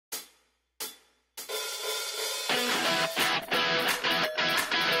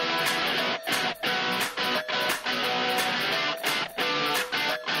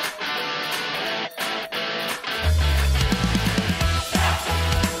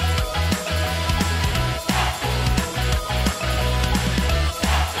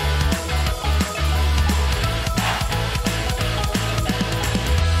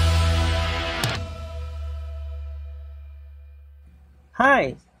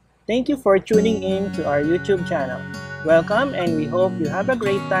Hi! Thank you for tuning in to our YouTube channel. Welcome and we hope you have a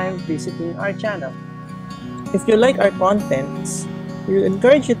great time visiting our channel. If you like our contents, we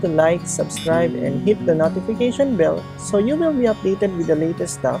encourage you to like, subscribe, and hit the notification bell so you will be updated with the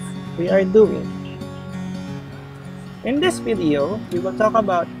latest stuff we are doing. In this video, we will talk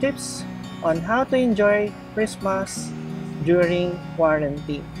about tips on how to enjoy Christmas during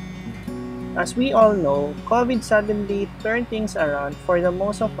quarantine. As we all know, COVID suddenly turned things around for the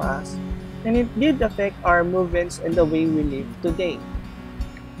most of us, and it did affect our movements and the way we live today.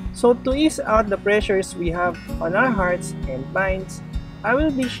 So to ease out the pressures we have on our hearts and minds, I will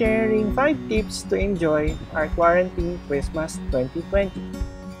be sharing 5 tips to enjoy our quarantine Christmas 2020.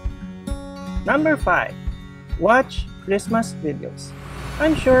 Number 5. Watch Christmas videos.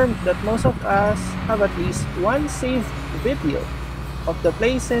 I'm sure that most of us have at least one saved video of the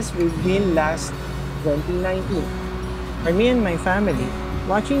places we've been last 2019. For me and my family,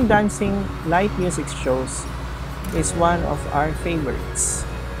 watching dancing light music shows is one of our favorites.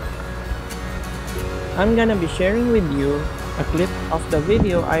 I'm gonna be sharing with you a clip of the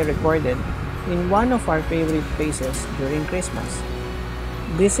video I recorded in one of our favorite places during Christmas.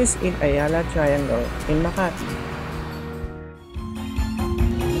 This is in Ayala Triangle in Makati.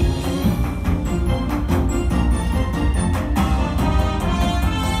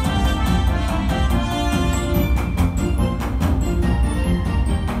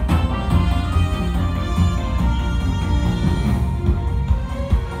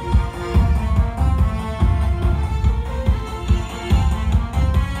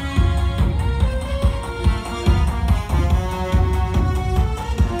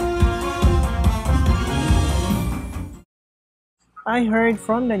 I heard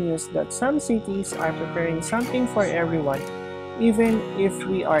from the news that some cities are preparing something for everyone, even if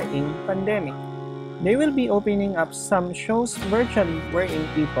we are in pandemic. They will be opening up some shows virtually wherein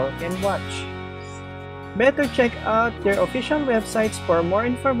people can watch. Better check out their official websites for more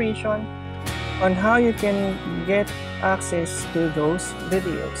information on how you can get access to those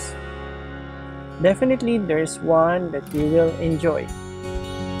videos. Definitely there's one that you will enjoy.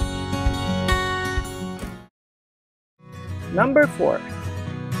 Number 4.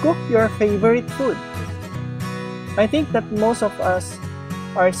 Cook your favorite food. I think that most of us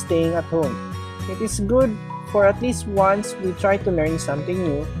are staying at home. It is good for at least once we try to learn something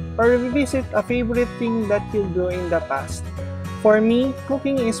new or revisit a favorite thing that you do in the past. For me,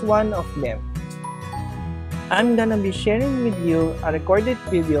 cooking is one of them. I'm gonna be sharing with you a recorded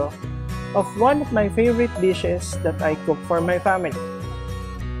video of one of my favorite dishes that I cook for my family.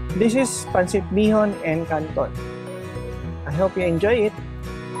 This is pancit bihon and canton. I hope you enjoy it.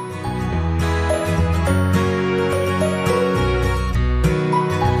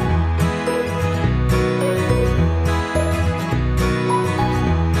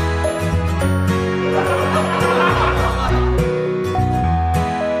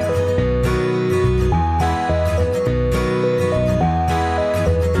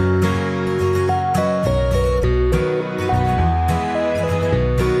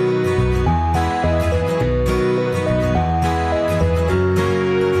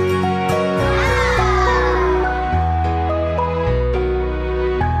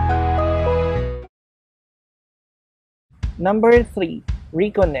 Number 3.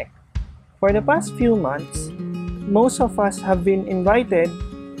 Reconnect. For the past few months, most of us have been invited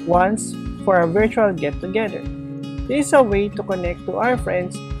once for a virtual get-together. This is a way to connect to our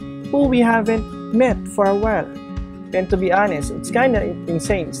friends who we haven't met for a while. And to be honest, it's kinda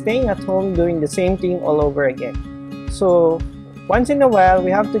insane staying at home doing the same thing all over again. So, once in a while, we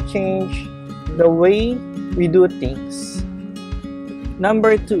have to change the way we do things.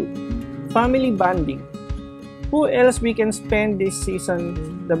 Number 2. Family bonding. Who else we can spend this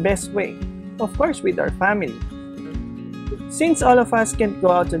season the best way? Of course, with our family. Since all of us can't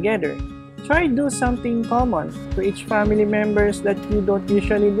go out together, try do something common to each family members that you don't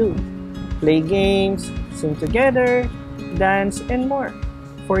usually do. Play games, sing together, dance, and more.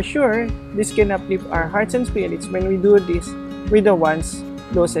 For sure, this can uplift our hearts and spirits when we do this with the ones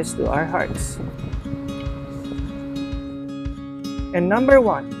closest to our hearts. And number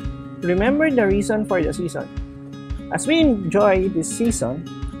 1, remember the reason for the season. As we enjoy this season,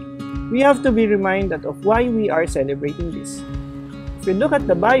 we have to be reminded of why we are celebrating this. If you look at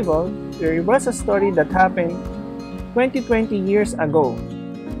the Bible, there was a story that happened 20 years ago.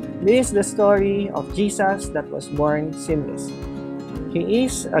 This is the story of Jesus that was born sinless. He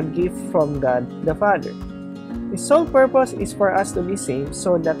is a gift from God the Father. His sole purpose is for us to be saved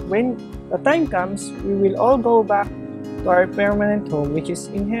so that when the time comes, we will all go back to our permanent home which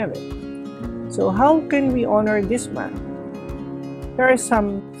is in heaven. So how can we honor this man? there are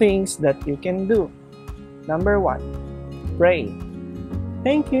some things that you can do. Number 1, pray.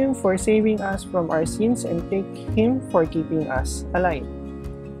 Thank Him for saving us from our sins and thank Him for keeping us alive.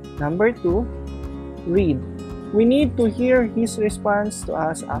 Number 2, read. We need to hear His response to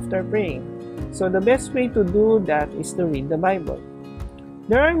us after praying. So the best way to do that is to read the Bible.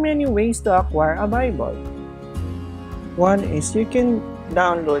 There are many ways to acquire a Bible. One is you can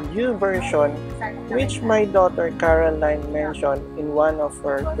download YouVersion, which my daughter Caroline mentioned in one of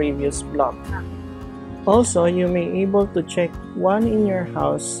her previous blogs. Also, you may be able to check one in your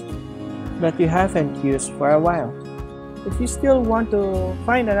house that you haven't used for a while. If you still want to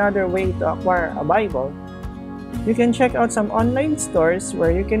find another way to acquire a Bible, you can check out some online stores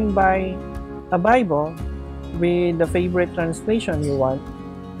where you can buy a Bible with the favorite translation you want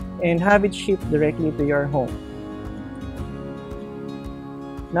and have it shipped directly to your home.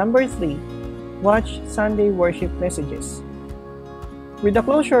 Number 3, watch Sunday worship messages. With the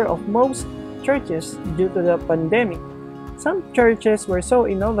closure of most churches due to the pandemic, some churches were so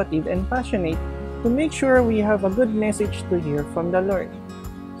innovative and passionate to make sure we have a good message to hear from the Lord.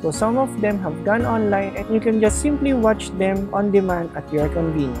 So some of them have gone online and you can just simply watch them on demand at your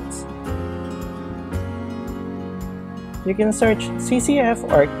convenience. You can search CCF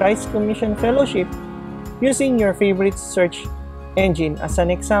or Christ Commission Fellowship using your favorite search engine as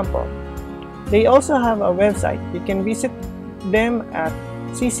an example. They also have a website. You can visit them at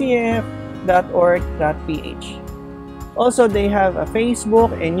ccf.org.ph. Also, they have a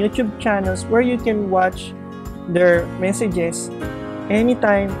Facebook and YouTube channels where you can watch their messages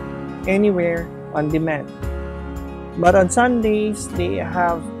anytime, anywhere, on demand. But on Sundays, they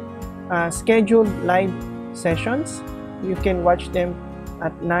have scheduled live sessions. You can watch them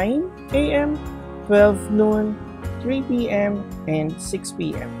at 9 a.m., 12 noon, 3 p.m., and 6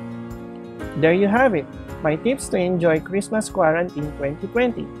 p.m. There you have it, my tips to enjoy Christmas quarantine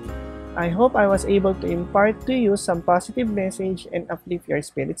 2020. I hope I was able to impart to you some positive message and uplift your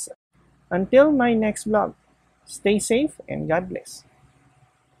spirits. Until my next vlog, stay safe and God bless.